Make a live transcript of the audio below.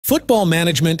Football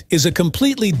management is a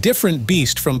completely different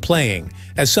beast from playing,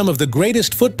 as some of the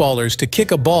greatest footballers to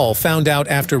kick a ball found out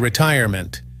after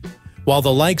retirement. While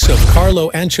the likes of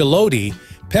Carlo Ancelotti,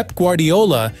 Pep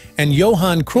Guardiola, and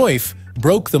Johan Cruyff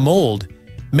broke the mold,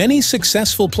 many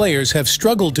successful players have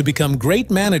struggled to become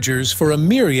great managers for a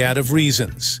myriad of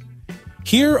reasons.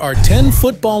 Here are 10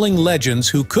 footballing legends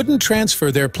who couldn't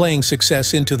transfer their playing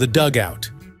success into the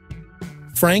dugout.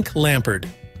 Frank Lampard.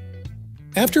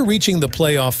 After reaching the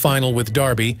playoff final with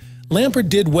Derby, Lampard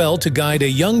did well to guide a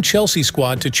young Chelsea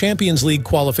squad to Champions League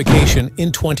qualification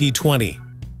in 2020.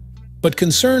 But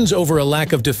concerns over a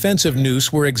lack of defensive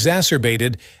nous were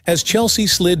exacerbated as Chelsea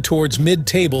slid towards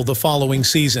mid-table the following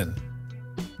season.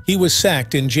 He was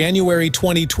sacked in January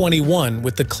 2021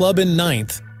 with the club in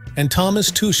 9th, and Thomas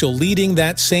Tuchel leading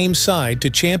that same side to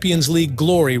Champions League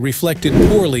glory reflected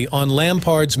poorly on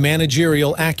Lampard's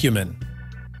managerial acumen.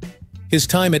 His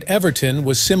time at Everton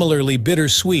was similarly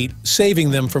bittersweet,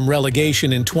 saving them from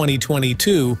relegation in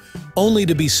 2022, only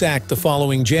to be sacked the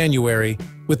following January,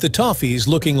 with the Toffees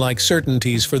looking like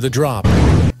certainties for the drop.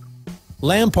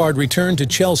 Lampard returned to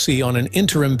Chelsea on an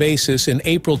interim basis in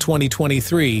April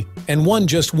 2023 and won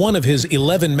just one of his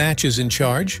 11 matches in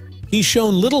charge. He's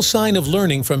shown little sign of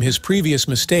learning from his previous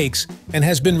mistakes and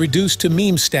has been reduced to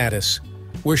meme status.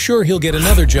 We're sure he'll get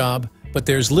another job, but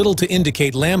there's little to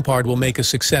indicate Lampard will make a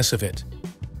success of it.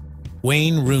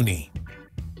 Wayne Rooney.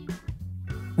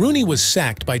 Rooney was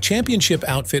sacked by championship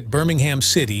outfit Birmingham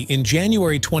City in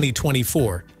January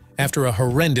 2024 after a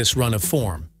horrendous run of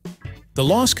form. The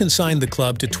loss consigned the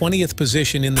club to 20th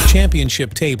position in the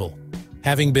championship table,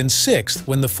 having been 6th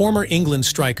when the former England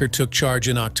striker took charge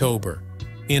in October.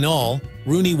 In all,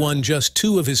 Rooney won just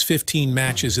 2 of his 15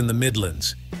 matches in the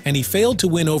Midlands, and he failed to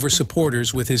win over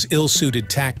supporters with his ill-suited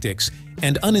tactics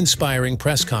and uninspiring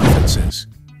press conferences.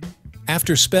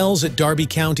 After spells at Derby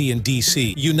County and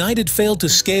DC, United failed to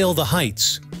scale the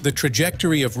heights. The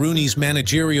trajectory of Rooney's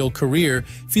managerial career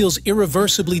feels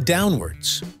irreversibly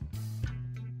downwards.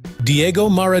 Diego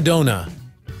Maradona.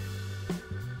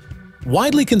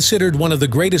 Widely considered one of the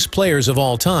greatest players of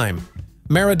all time,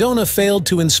 Maradona failed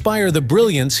to inspire the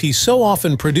brilliance he so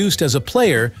often produced as a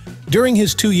player during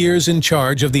his 2 years in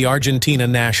charge of the Argentina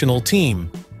national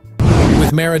team.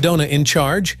 With Maradona in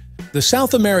charge, the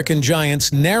South American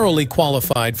Giants narrowly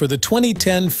qualified for the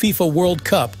 2010 FIFA World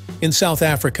Cup in South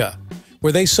Africa,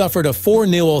 where they suffered a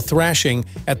 4-0 thrashing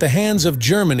at the hands of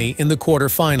Germany in the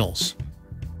quarterfinals.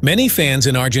 Many fans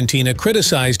in Argentina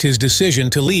criticized his decision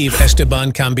to leave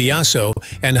Esteban Cambiaso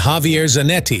and Javier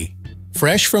Zanetti,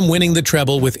 fresh from winning the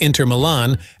treble with Inter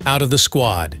Milan, out of the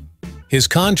squad. His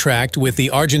contract with the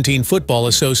Argentine Football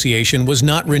Association was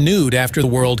not renewed after the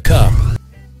World Cup.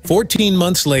 14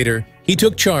 months later, he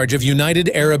took charge of United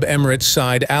Arab Emirates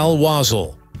side Al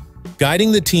Wasl,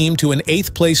 guiding the team to an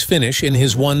 8th-place finish in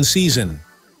his one season.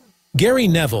 Gary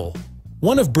Neville.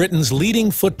 One of Britain's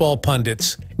leading football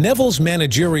pundits, Neville's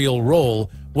managerial role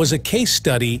was a case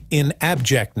study in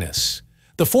abjectness.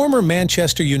 The former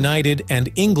Manchester United and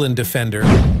England defender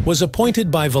was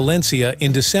appointed by Valencia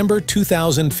in December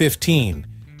 2015,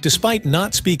 despite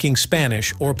not speaking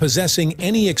Spanish or possessing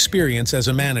any experience as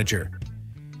a manager.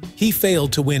 He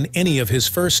failed to win any of his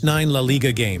first 9 La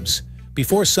Liga games,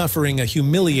 before suffering a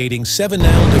humiliating 7-0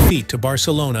 defeat to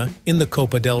Barcelona in the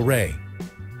Copa del Rey.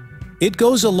 It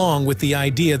goes along with the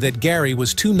idea that Gary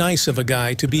was too nice of a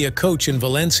guy to be a coach in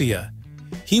Valencia.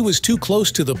 He was too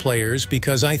close to the players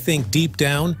because I think deep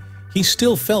down, he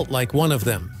still felt like one of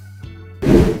them.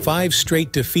 5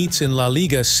 straight defeats in La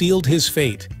Liga sealed his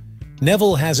fate.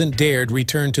 Neville hasn't dared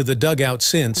return to the dugout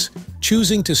since,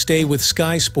 choosing to stay with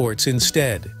Sky Sports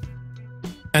instead.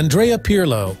 Andrea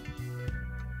Pirlo.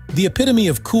 The epitome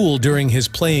of cool during his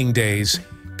playing days,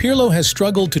 Pirlo has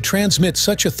struggled to transmit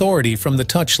such authority from the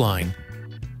touchline.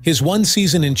 His one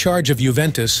season in charge of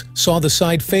Juventus saw the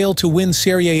side fail to win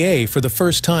Serie A for the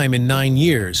first time in 9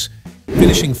 years,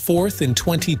 finishing 4th in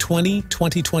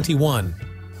 2020-2021.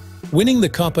 Winning the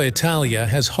Coppa Italia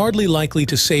has hardly likely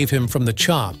to save him from the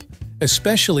chop,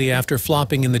 especially after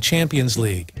flopping in the Champions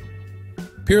League.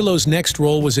 Pirlo's next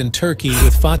role was in Turkey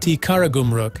with Fatih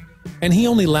Karagümrük, and he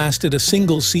only lasted a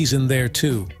single season there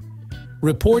too.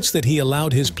 Reports that he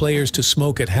allowed his players to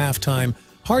smoke at halftime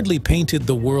hardly painted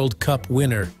the World Cup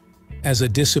winner as a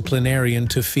disciplinarian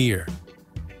to fear.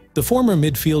 The former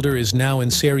midfielder is now in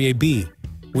Serie B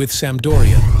with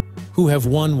Sampdoria, who have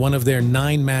won one of their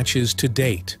 9 matches to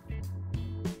date.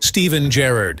 Steven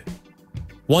Gerrard.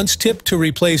 Once tipped to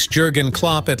replace Jurgen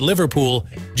Klopp at Liverpool,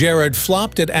 Gerrard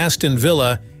flopped at Aston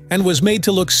Villa and was made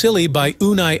to look silly by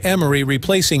Unai Emery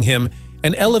replacing him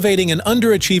and elevating an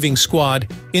underachieving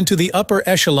squad into the upper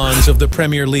echelons of the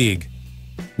Premier League.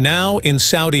 Now in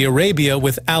Saudi Arabia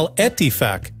with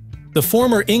Al-Ettifaq, the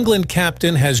former England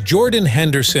captain has Jordan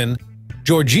Henderson,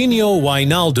 Jorginho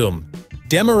Wijnaldum,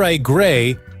 Demarai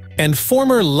Gray, and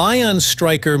former Lions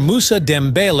striker Moussa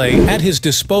Dembele at his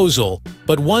disposal,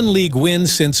 but one league win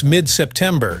since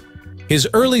mid-September. His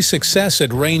early success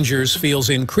at Rangers feels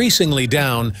increasingly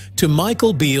down to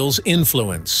Michael Beale's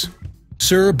influence.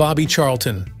 Sir Bobby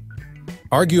Charlton.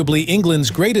 Arguably England's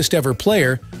greatest ever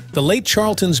player, the late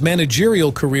Charlton's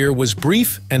managerial career was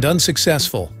brief and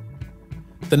unsuccessful.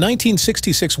 The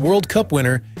 1966 World Cup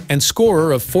winner and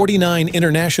scorer of 49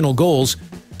 international goals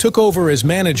took over as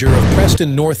manager of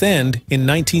Preston North End in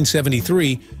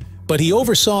 1973, but he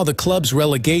oversaw the club's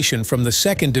relegation from the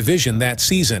second division that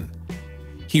season.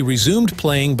 He resumed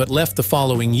playing but left the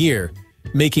following year,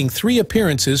 making 3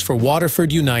 appearances for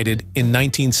Waterford United in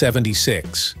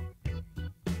 1976.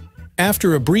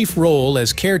 After a brief role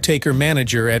as caretaker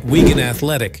manager at Wigan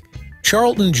Athletic,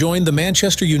 Charlton joined the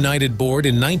Manchester United board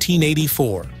in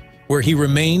 1984, where he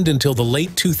remained until the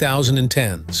late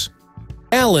 2010s.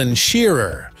 Alan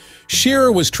Shearer.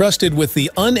 Shearer was trusted with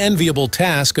the unenviable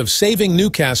task of saving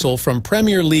Newcastle from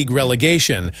Premier League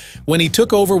relegation when he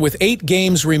took over with 8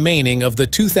 games remaining of the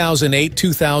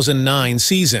 2008-2009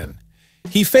 season.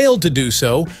 He failed to do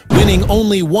so, winning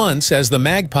only once as the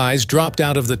Magpies dropped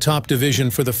out of the top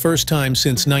division for the first time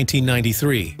since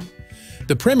 1993.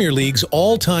 The Premier League's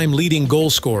all-time leading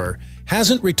goalscorer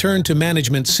hasn't returned to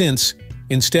management since,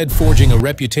 instead forging a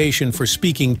reputation for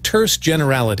speaking terse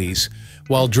generalities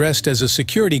while dressed as a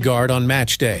security guard on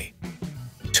match day.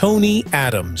 Tony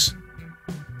Adams.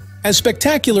 As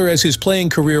spectacular as his playing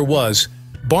career was,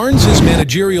 Barnes's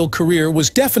managerial career was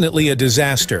definitely a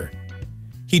disaster.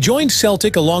 He joined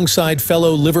Celtic alongside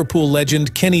fellow Liverpool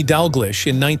legend Kenny Dalglish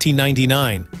in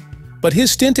 1999, but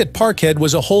his stint at Parkhead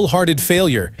was a wholehearted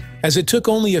failure, as it took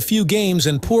only a few games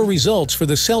and poor results for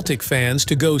the Celtic fans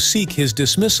to go seek his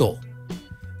dismissal.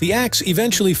 The axe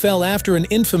eventually fell after an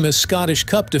infamous Scottish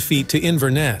Cup defeat to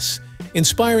Inverness,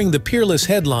 inspiring the peerless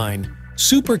headline,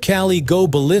 "Super Cali go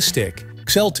ballistic,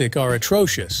 Celtic are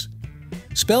atrocious."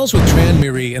 Spells with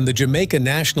Tranmere and the Jamaica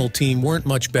national team weren't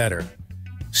much better.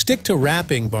 Stick to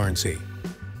rapping, Barnesy.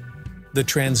 The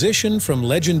transition from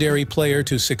legendary player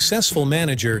to successful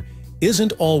manager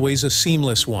isn't always a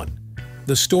seamless one.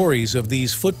 The stories of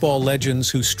these football legends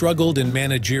who struggled in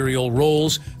managerial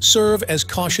roles serve as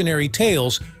cautionary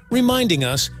tales, reminding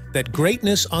us that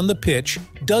greatness on the pitch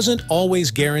doesn't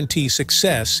always guarantee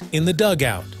success in the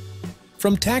dugout.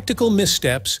 From tactical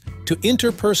missteps to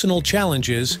interpersonal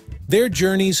challenges, their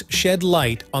journeys shed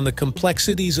light on the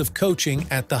complexities of coaching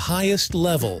at the highest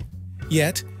level.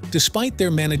 Yet, despite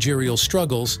their managerial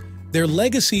struggles, their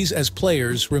legacies as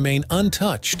players remain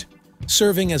untouched,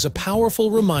 serving as a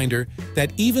powerful reminder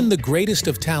that even the greatest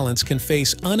of talents can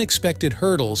face unexpected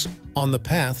hurdles on the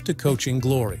path to coaching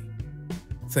glory.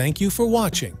 Thank you for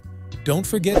watching. Don't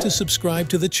forget to subscribe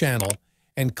to the channel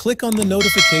and click on the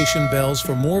notification bells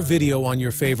for more video on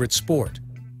your favorite sport.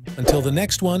 Until the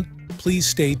next one, please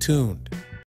stay tuned.